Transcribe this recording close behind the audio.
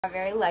I'm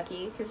very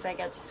lucky because I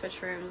get to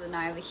switch rooms and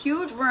now I have a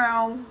huge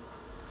room.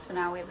 So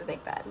now we have a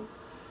big bed.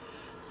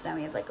 So now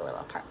we have like a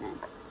little apartment.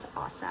 It's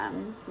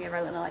awesome. We have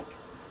our little like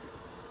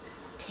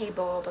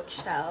table,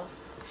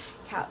 bookshelf,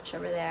 couch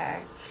over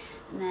there.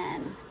 And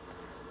then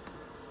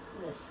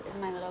this is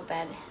my little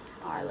bed,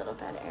 our little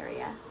bed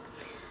area.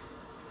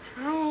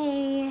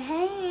 Hi,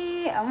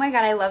 hey. Oh my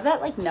God, I love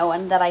that like no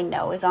one that I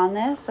know is on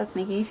this. That's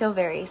making me feel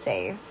very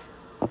safe.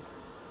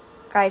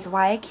 Guys,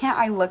 why can't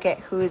I look at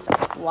who's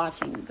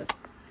watching the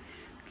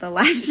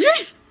live stream?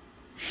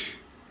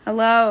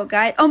 Hello,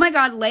 guys. Oh my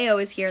God, Leo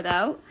is here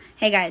though.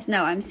 Hey guys,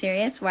 no, I'm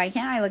serious. Why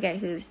can't I look at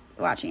who's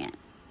watching it?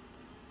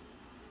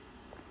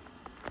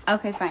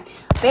 Okay, fine.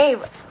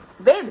 Babe,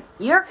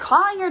 you're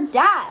calling your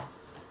dad.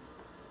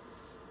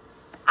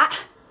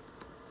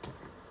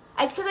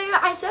 It's because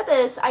I said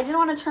this. I didn't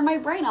want to turn my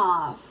brain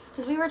off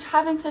because we were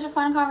having such a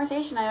fun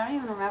conversation. I don't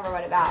even remember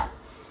what about,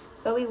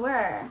 but we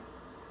were.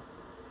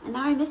 And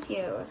now I miss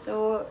you.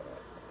 So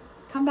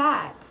come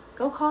back.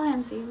 Go call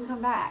him so you can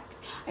come back.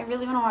 I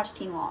really want to watch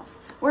Teen Wolf.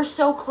 We're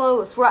so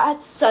close. We're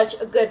at such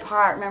a good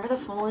part. Remember the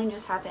phone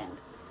just happened.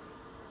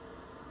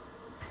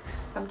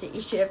 Come to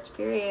Egypt,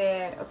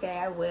 period. Okay,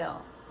 I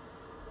will.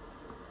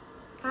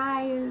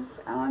 Guys,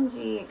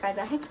 OMG. Guys,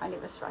 I had kind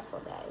of a stressful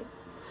day.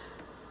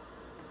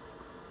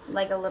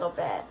 Like a little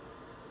bit.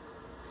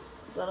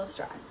 It was a little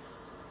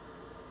stress.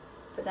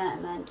 But then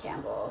Emma and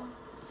Campbell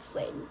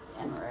slayed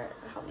and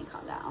helped me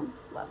calm down.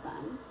 Love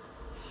them.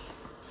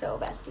 So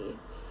bestie.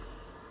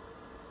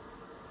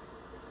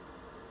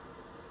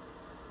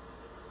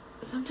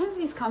 Sometimes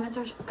these comments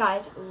are...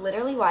 Guys,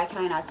 literally, why can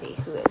I not see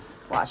who is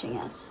watching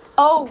this?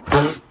 Oh!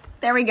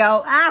 There we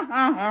go.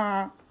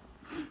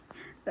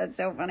 That's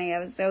so funny. That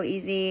was so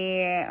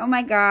easy. Oh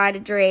my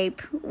God,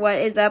 Drape. What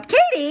is up?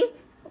 Katie!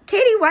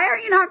 Katie, why are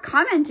you not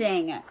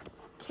commenting?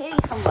 Katie,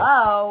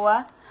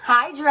 hello.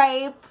 Hi,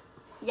 Drape.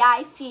 Yeah,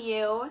 I see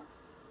you.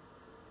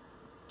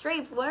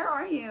 Drape, where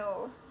are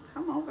you?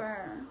 Come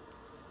over.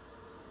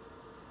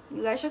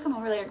 You guys should come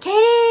over later. Katie!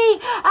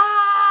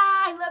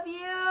 I love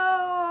you!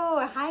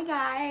 Hi,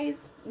 guys.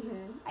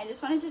 I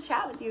just wanted to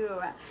chat with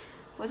you.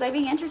 Was I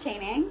being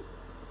entertaining?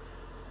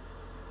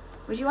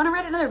 Would you want to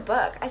write another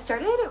book? I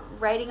started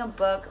writing a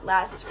book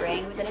last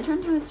spring, but then it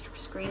turned into a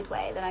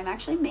screenplay that I'm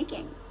actually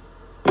making.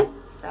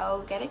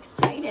 So get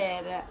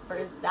excited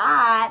for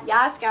that.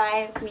 Yes,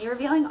 guys. Me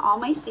revealing all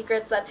my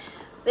secrets that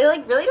they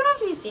like really don't have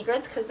to be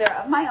secrets because they're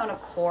of my own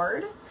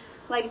accord.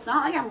 Like, it's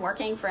not like I'm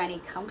working for any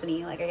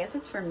company. Like, I guess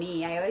it's for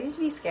me. I always used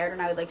to be scared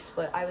when I would, like,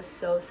 I was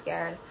so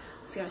scared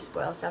I was going to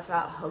spoil stuff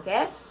about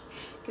Hocus.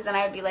 Because then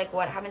I would be like,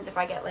 what happens if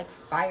I get, like,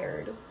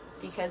 fired?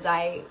 Because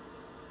I'm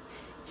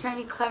trying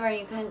to be clever and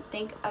you couldn't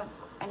think of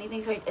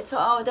anything. So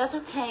oh, that's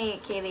okay,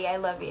 Kaylee. I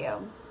love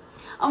you.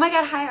 Oh, my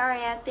God. Hi,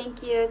 Aria.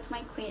 Thank you. It's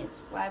my queen.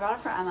 I bought it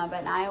for Emma,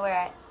 but now I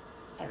wear it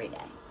every day.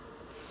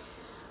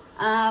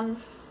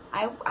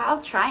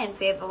 I'll try and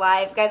save the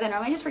live. Guys, I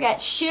normally just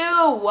forget.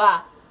 Shoo!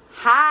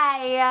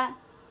 Hi.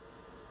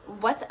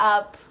 What's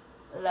up?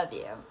 Love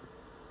you.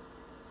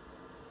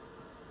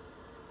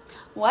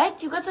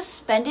 What? You got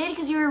suspended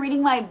because you were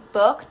reading my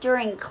book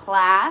during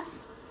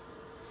class?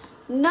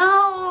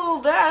 No,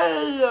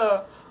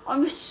 babe.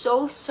 I'm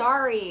so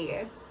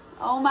sorry.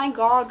 Oh my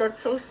God,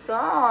 that's so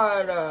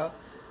sad.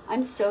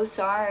 I'm so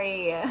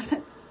sorry.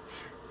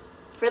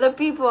 For the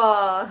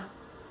people.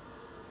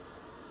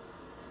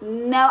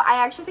 No,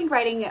 I actually think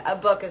writing a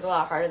book is a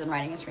lot harder than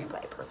writing a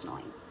screenplay,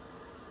 personally.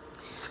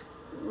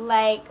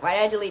 Like, why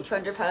did I delete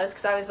 200 posts?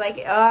 Because I was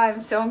like, oh,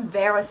 I'm so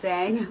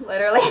embarrassing.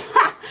 Literally.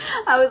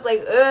 I was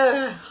like,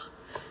 ugh.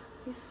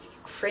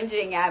 Just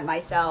cringing at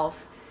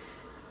myself.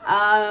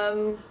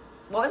 What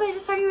was I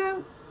just talking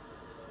about?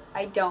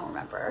 I don't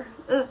remember.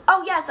 Ugh.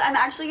 Oh, yes, I'm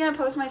actually going to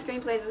post my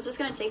screenplays. It's just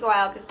going to take a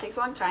while because it takes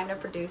a long time to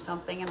produce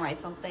something and write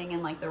something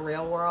in, like, the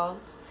real world.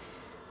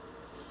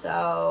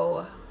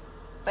 So,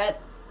 but...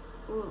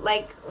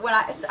 like when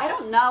I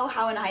don't know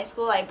how in high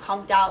school I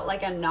pumped out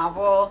like a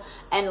novel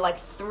and like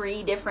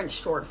 3 different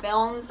short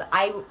films.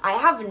 I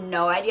have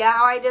no idea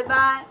how I did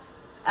that.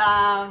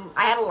 I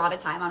had a lot of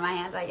time on my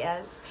hands, I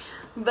guess,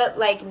 but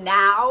like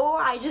now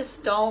I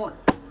just don't.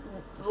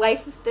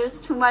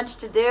 There's too much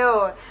to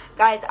do,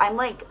 guys. I'm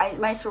like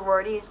my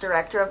sorority's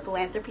director of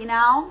philanthropy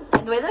now.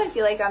 The way that I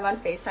feel like I'm on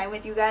FaceTime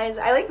with you guys,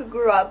 I like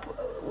grew up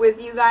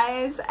with you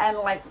guys and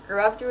like grew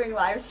up doing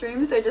live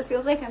streams, so it just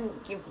feels like I'm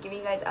giving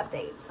you guys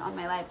updates on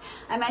my life.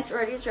 I'm my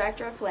sorority's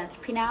director of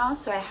philanthropy now,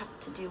 so I have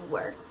to do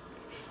work.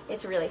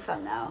 It's really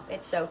fun though.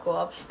 It's so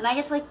cool, and I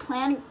get to like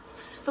plan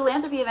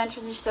philanthropy events,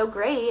 which is so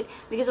great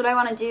because what I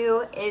want to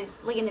do is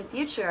like in the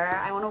future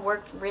I want to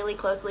work really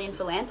closely in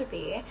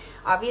philanthropy,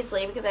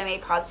 obviously, because I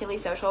made Positively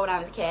Social when I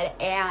was a kid,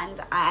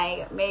 and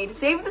I made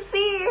Save the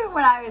Sea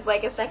when I was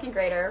like a 2nd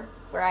grader,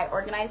 where I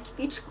organized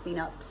beach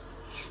cleanups.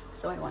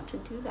 So I want to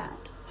do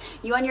that.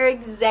 You on your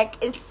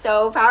exec is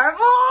so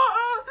powerful.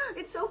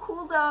 It's so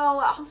cool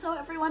though. Also,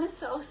 everyone is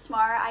so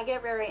smart. I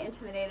get very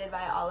intimidated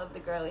by all of the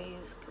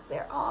girlies because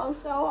they're all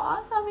so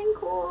awesome and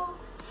cool.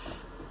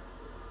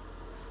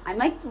 I'm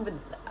like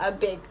a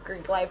big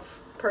Greek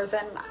life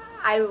person.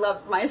 I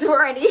love my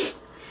sorority.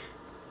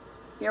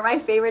 You're my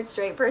favorite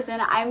straight person.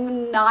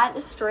 I'm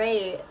not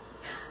straight.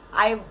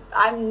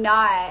 I'm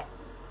not.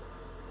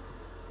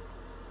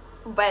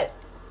 But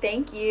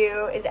thank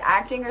you. Is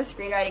acting or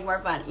screenwriting more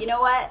fun? You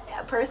know what?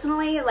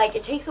 Personally, like,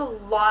 it takes a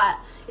lot.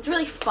 It's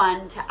really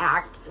fun to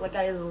act. Like,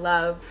 I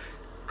love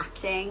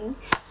acting.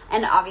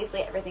 And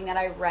obviously everything that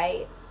I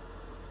write,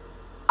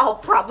 I'll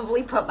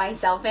probably put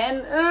myself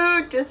in.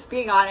 Just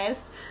being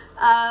honest.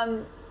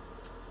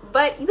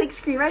 But, like,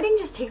 screenwriting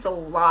just takes a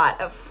lot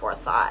of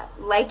forethought.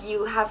 Like,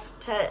 you have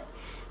to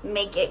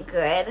make it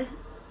good.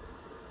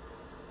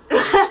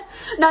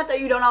 Not that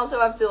you don't also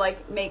have to, like,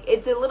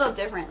 it's a little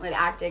different with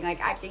acting. Like,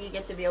 acting, you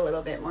get to be a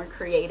little bit more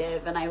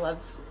creative, and I love,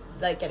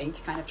 like, getting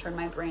to kind of turn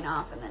my brain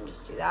off and then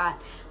just do that.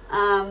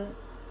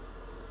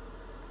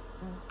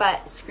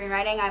 But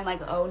screenwriting, I'm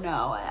like, oh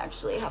no, I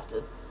actually have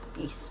to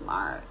be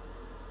smart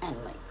and,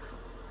 like,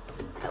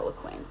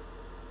 eloquent.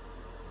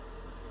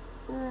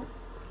 How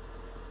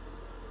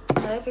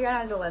did I figure out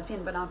I was a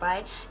lesbian but not bi?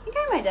 I think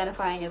I'm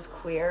identifying as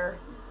queer.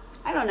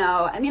 I don't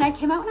know. I mean, I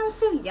came out when I was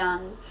so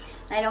young.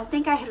 And I don't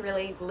think I had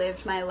really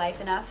lived my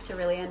life enough to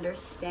really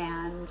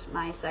understand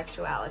my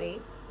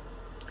sexuality.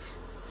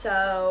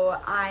 So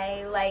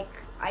I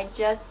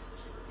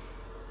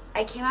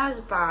came out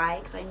as bi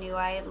because I knew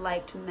I had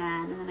liked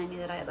men, and then I knew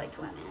that I had liked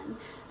women.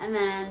 And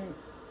then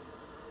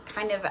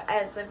kind of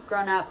as I've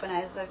grown up and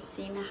as I've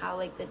seen how,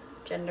 like, the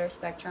gender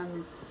spectrum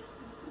is,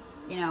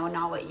 you know,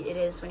 not what it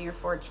is when you're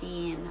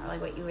 14 or,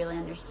 like, what you really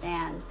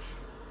understand.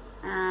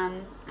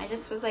 I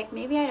just was like,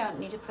 maybe I don't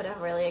need to put a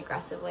really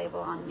aggressive label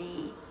on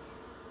me,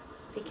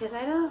 because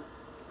I don't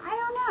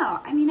know.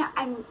 I mean,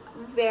 I'm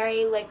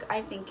very, like,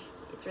 I think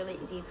it's really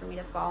easy for me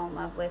to fall in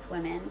love with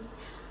women.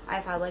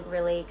 I've had, like,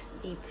 really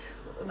deep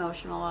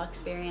emotional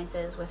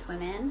experiences with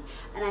women,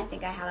 and I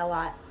think I had a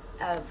lot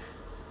of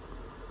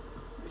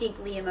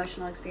deeply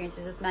emotional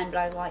experiences with men, but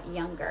I was a lot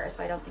younger,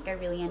 so I don't think I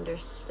really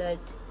understood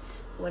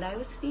what I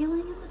was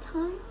feeling at the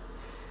time.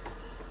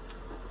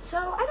 So,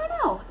 I don't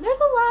know. There's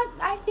a lot.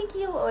 I think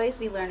you'll always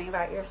be learning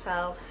about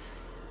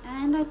yourself,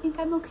 and I think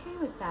I'm okay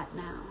with that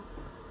now.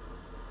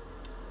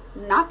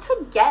 Not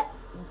to get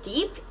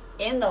deep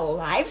in the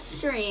live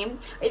stream.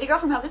 Are you the girl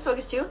from Hocus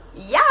Pocus too?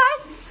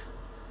 Yes!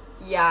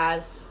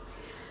 Yes.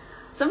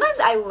 Sometimes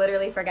I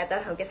literally forget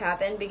that Hocus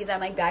happened because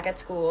I'm, like, back at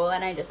school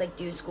and I just, like,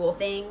 do school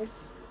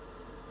things.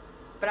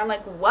 But I'm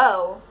like,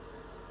 whoa,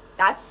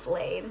 that's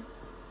slayed.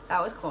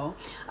 That was cool.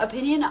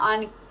 Opinion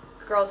on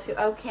girls who,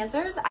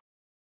 Cancers?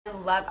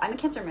 I'm a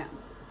Cancer moon.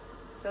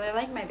 So they're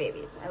like my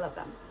babies. I love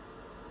them.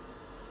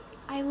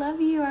 I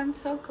love you. I'm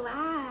so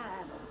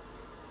glad.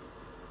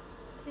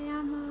 Te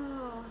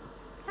amo.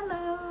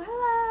 Hello,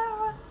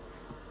 hello.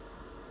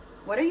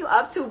 What are you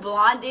up to,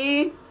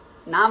 Blondie?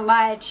 Not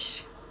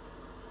much.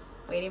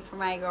 Waiting for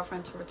my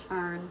girlfriend to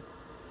return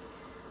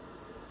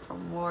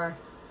from war.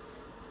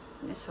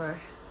 Miss her.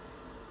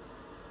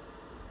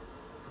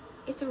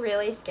 It's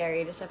really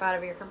scary to step out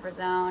of your comfort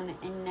zone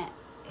in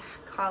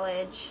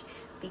college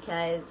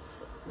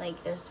because,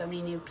 like, there's so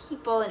many new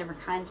people and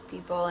different kinds of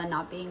people, and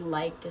not being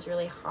liked is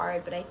really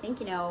hard. But I think,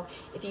 you know,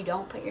 if you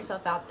don't put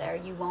yourself out there,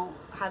 you won't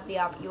have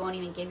you won't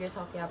even give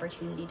yourself the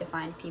opportunity to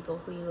find people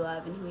who you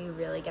love and who you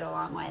really get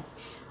along with.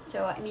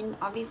 So, I mean,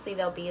 obviously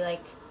there'll be,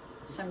 like,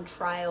 some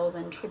trials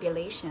and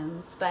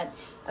tribulations, but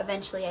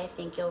eventually I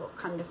think you'll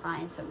come to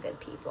find some good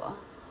people.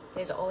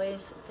 There's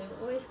always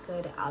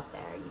good out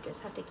there. You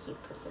just have to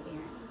keep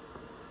persevering.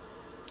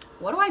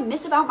 What do I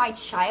miss about my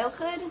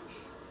childhood?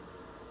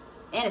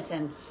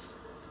 Innocence.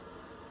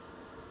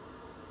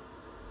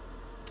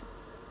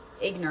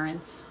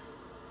 Ignorance.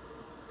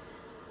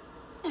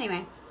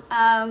 Anyway,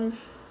 I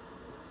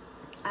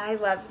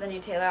love the new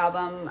Taylor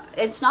album.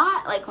 It's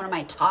not, like, one of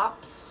my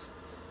tops,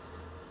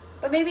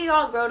 but maybe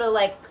I'll grow to,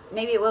 like,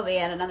 maybe it will be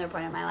at another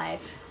point in my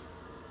life.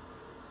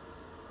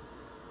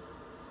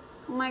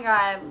 Oh my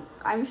god,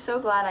 I'm so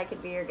glad I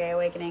could be your gay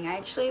awakening. I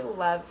actually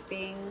love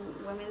being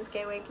women's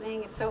gay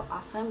awakening. It's so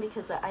awesome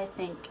because I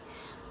think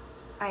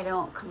I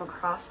don't come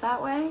across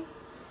that way.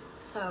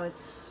 So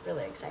it's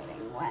really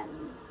exciting when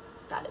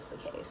that is the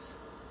case.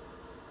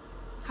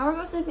 How are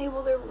most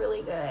people? They're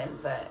really good,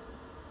 but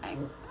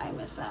I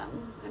miss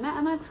them.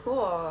 I'm at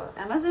school.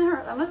 Emma's in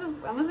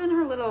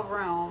her little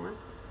room,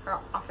 her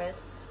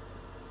office.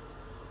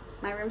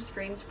 My room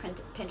screams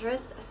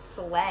Pinterest.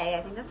 Slay.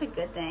 I think that's a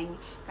good thing.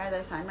 Guys,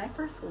 I signed my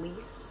first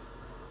lease.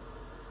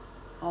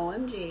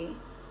 OMG.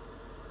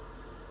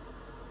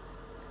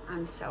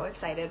 I'm so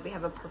excited. We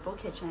have a purple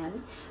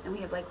kitchen, and we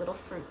have, like, little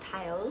fruit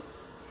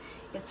tiles.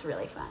 It's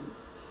really fun.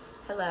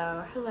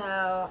 Hello,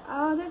 hello.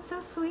 Oh, that's so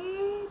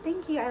sweet.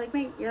 Thank you.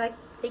 You're like,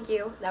 thank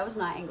you. That was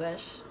not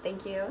English.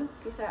 Thank you.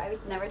 I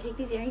would never take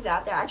these earrings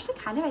out. They're actually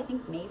kind of, I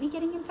think, maybe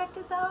getting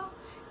infected, though.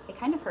 They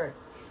kind of hurt.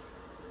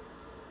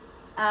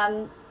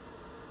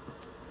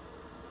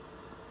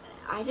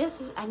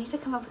 I need to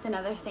come up with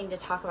another thing to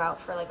talk about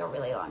for, like, a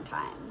really long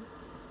time.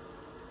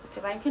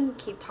 Because I can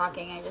keep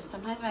talking.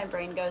 Sometimes my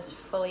brain goes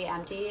fully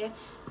empty,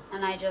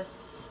 and I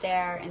just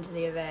stare into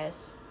the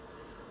abyss.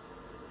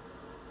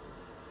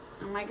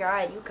 Oh my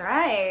god, you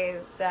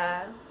guys.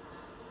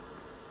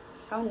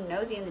 So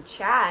nosy in the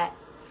chat.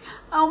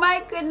 Oh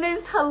my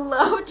goodness.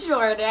 Hello,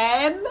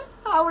 Jordan.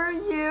 How are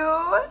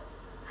you?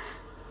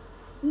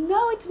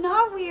 No, it's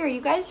not weird. You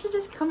guys should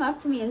just come up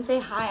to me and say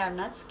hi. I'm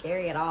not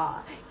scary at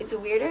all. It's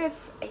weirder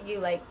if you,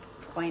 like,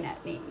 point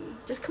at me.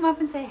 Just come up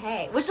and say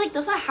hey. Which, like,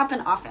 does not happen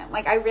often.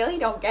 Like, I really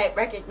don't get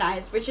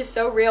recognized, which is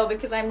so real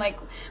because I'm like,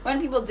 when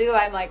people do,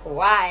 I'm like,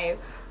 why?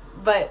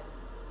 But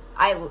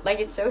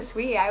it's so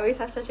sweet. I always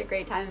have such a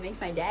great time. It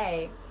makes my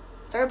day.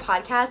 Start a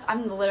podcast.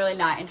 I'm literally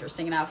not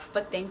interesting enough,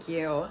 but thank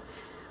you.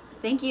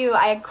 Thank you.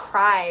 I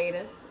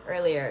cried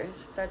earlier.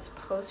 That's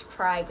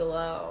post-cry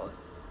glow.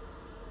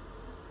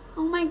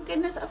 Oh my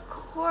goodness, of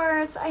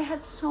course. I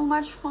had so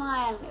much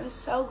fun. It was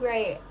so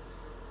great.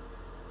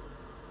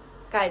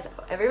 Guys,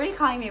 everybody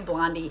calling me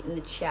Blondie in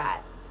the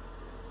chat.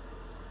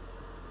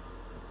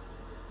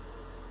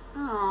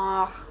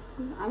 Oh,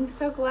 I'm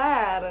so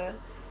glad.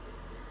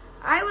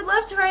 I would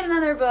love to write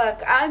another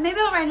book. Maybe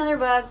I'll write another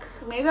book.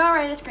 Maybe I'll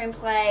write a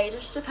screenplay. It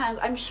just depends.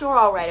 I'm sure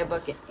I'll write a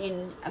book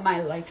in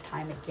my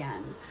lifetime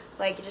again.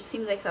 Like, it just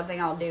seems like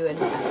something I'll do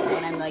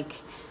when I'm, like,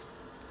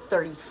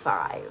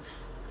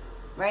 35.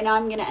 Right now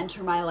I'm going to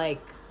enter my, like,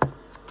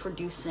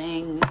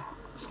 producing,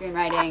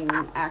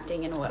 screenwriting,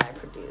 acting, and what I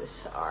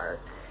produce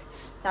arc.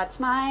 That's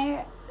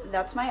my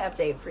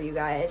update for you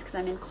guys, because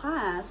I'm in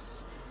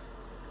class.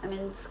 I'm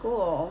in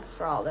school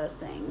for all those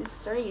things.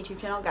 Start a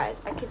YouTube channel,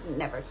 guys. I could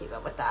never keep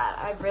up with that.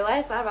 I've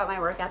realized that about my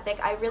work ethic.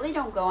 I really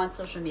don't go on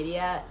social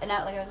media, and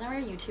I was never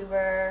a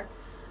YouTuber.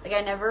 Like,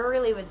 I never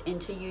really was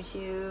into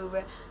YouTube.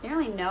 I didn't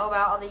really know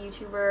about all the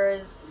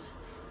YouTubers.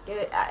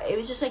 It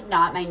was just, like,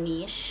 not my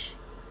niche.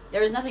 There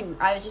was nothing,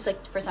 I was just,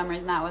 like, for some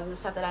reason, that wasn't the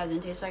stuff that I was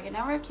into, so I could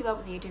never keep up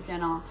with the YouTube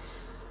channel.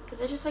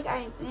 Because it's just, like,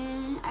 I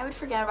would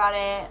forget about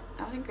it.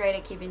 I wasn't great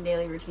at keeping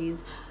daily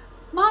routines.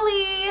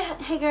 Molly!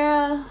 Hey,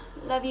 girl.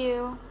 Love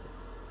you.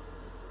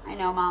 I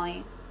know,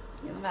 Molly.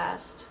 You're the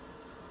best.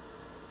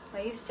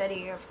 Why do you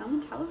study film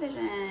and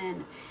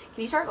television?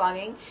 Can you start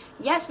vlogging?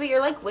 Yes, but you're,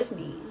 like, with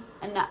me.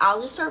 And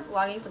I'll just start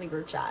vlogging for the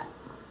group chat.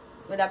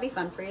 Would that be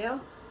fun for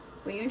you?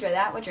 Would you enjoy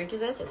that? What drink is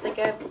this? It's, like,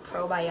 a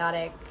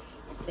probiotic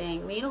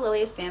thing. We need a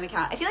Lilia spam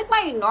account. I feel like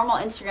my normal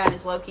Instagram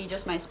is low-key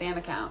just my spam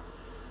account.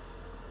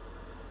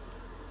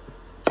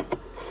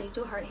 Please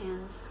do heart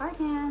hands. Heart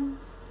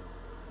hands.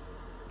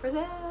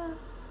 Brazil.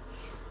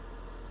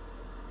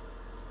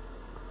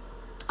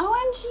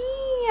 OMG.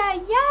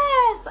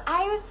 Yes.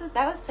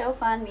 That was so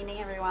fun meeting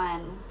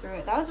everyone through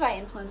it. That was why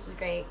Influence was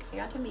great, because I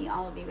got to meet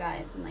all of you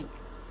guys and, like,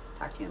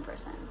 talk to you in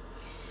person.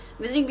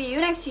 Visiting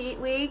BU next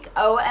week.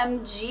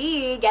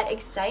 OMG. Get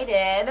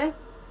excited.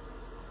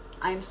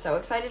 I'm so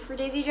excited for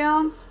Daisy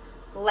Jones.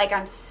 Like,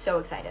 I'm so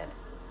excited.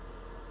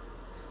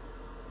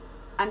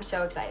 I'm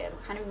so excited.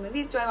 What kind of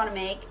movies do I want to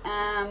make?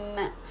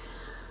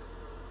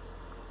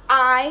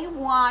 I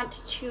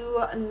want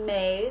to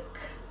make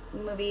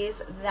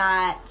movies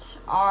that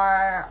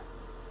are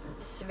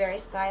very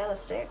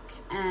stylistic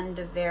and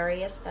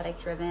very aesthetic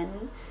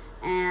driven,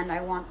 and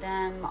I want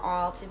them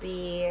all to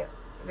be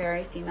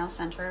very female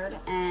centered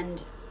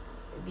and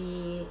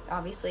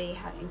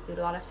include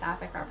a lot of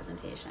sapphic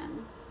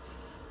representation.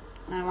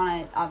 And I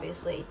want to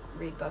obviously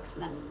read books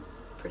and then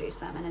produce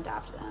them and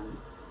adapt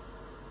them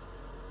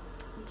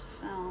into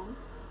film.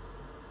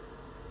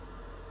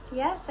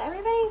 Yes,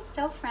 everybody's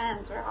still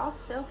friends. We're all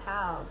still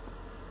pals.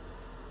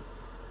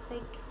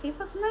 Like,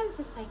 people sometimes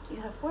just, like, you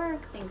have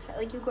work, things,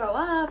 like, you grow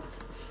up.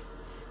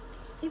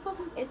 People,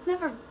 it's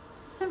never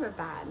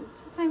bad.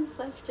 Sometimes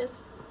life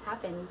just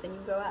happens and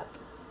you grow up.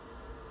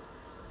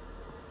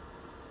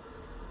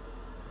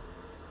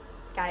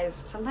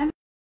 Guys, sometimes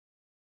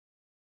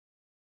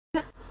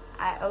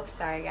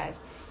sorry guys.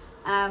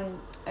 I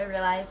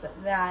realized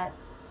that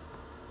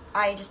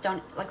I just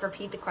don't, like,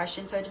 repeat the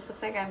question, so it just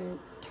looks like I'm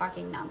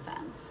talking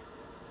nonsense.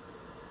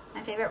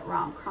 My favorite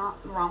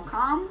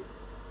rom-com?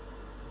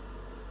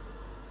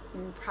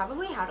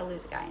 Probably How to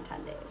Lose a Guy in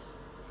 10 Days.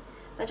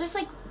 That just,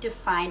 like,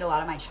 defined a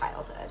lot of my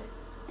childhood.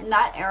 And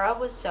that era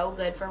was so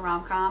good for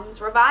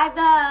rom-coms. Revive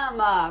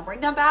them!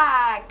 Bring them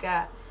back!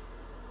 I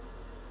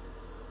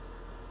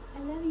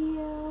love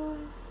you.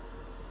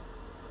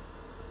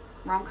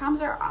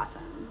 Rom-coms are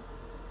awesome.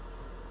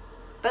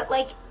 But,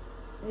 like,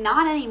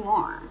 not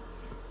anymore.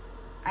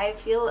 I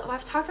feel,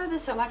 I've talked about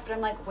this so much, but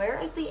I'm like, where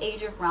is the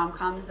age of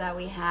rom-coms that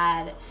we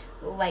had,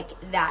 like,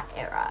 that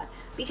era?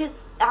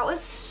 Because that was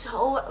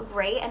so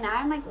great, and now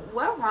I'm like,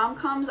 what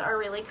rom-coms are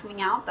really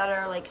coming out that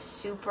are, like,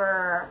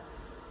 super,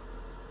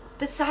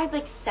 besides,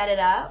 like, Set It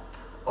Up,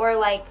 or,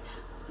 like,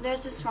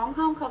 there's this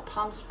rom-com called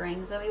Palm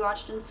Springs that we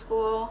watched in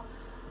school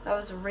that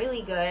was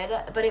really good,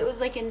 but it was,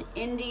 like, an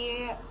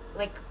indie,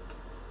 like,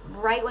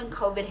 right when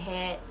COVID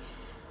hit,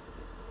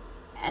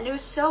 and it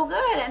was so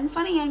good and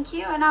funny and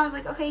cute, and I was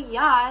like, okay,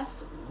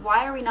 yes,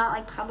 why are we not,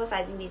 like,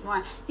 publicizing these more?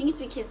 I think it's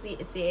because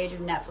it's the age of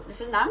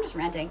Netflix. I'm just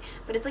ranting,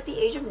 but it's like the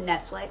age of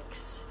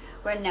Netflix,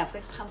 where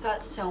Netflix pumps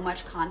out so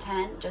much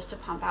content just to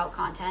pump out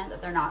content that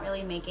they're not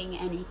really making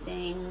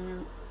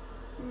anything,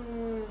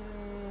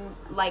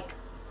 like,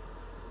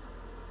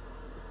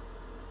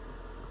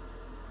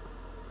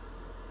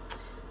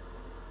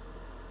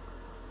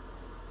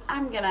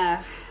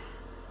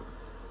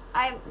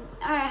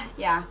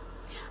 yeah.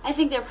 I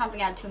think they're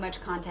pumping out too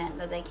much content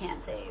that they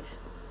can't save.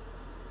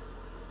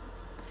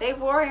 Save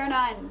Warrior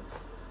Nun.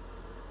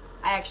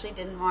 I actually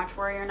didn't watch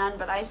Warrior Nun,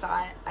 but I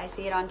saw it. I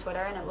see it on Twitter,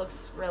 and it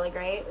looks really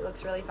great. It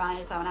looks really fun. I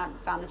just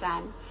haven't found the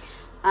time.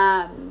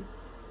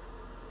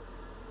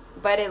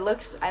 But it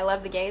looks, I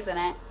love the gays in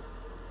it.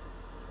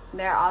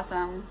 They're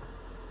awesome.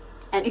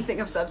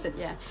 Anything of substance,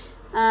 yeah.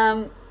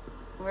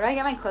 Where do I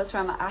get my clothes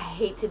from? I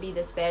hate to be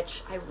this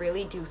bitch. I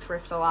really do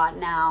thrift a lot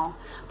now.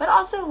 But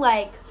also,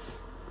 like,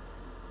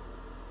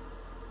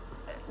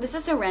 this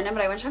is so random,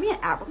 but I went shopping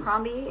at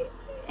Abercrombie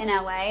in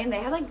LA, and they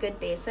had, like, good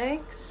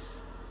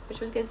basics, which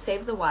was good.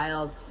 Save the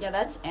Wilds. Yeah,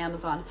 that's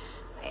Amazon.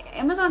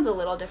 Amazon's a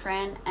little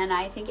different, and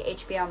I think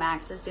HBO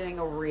Max is doing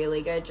a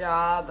really good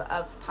job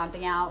of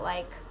pumping out,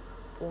 like,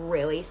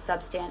 really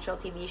substantial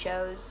TV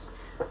shows,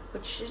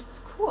 which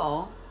is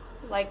cool.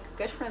 Like,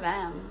 good for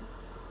them.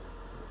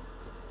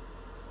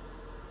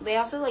 They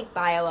also, like,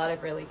 buy a lot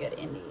of really good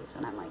indies,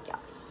 and I'm like,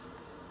 yes.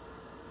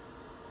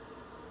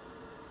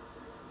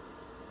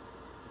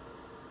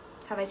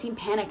 Have I seen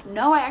Panic?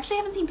 No, I actually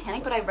haven't seen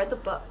Panic, but I read the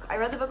book. I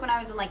read the book when I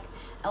was in, like,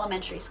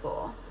 elementary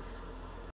school.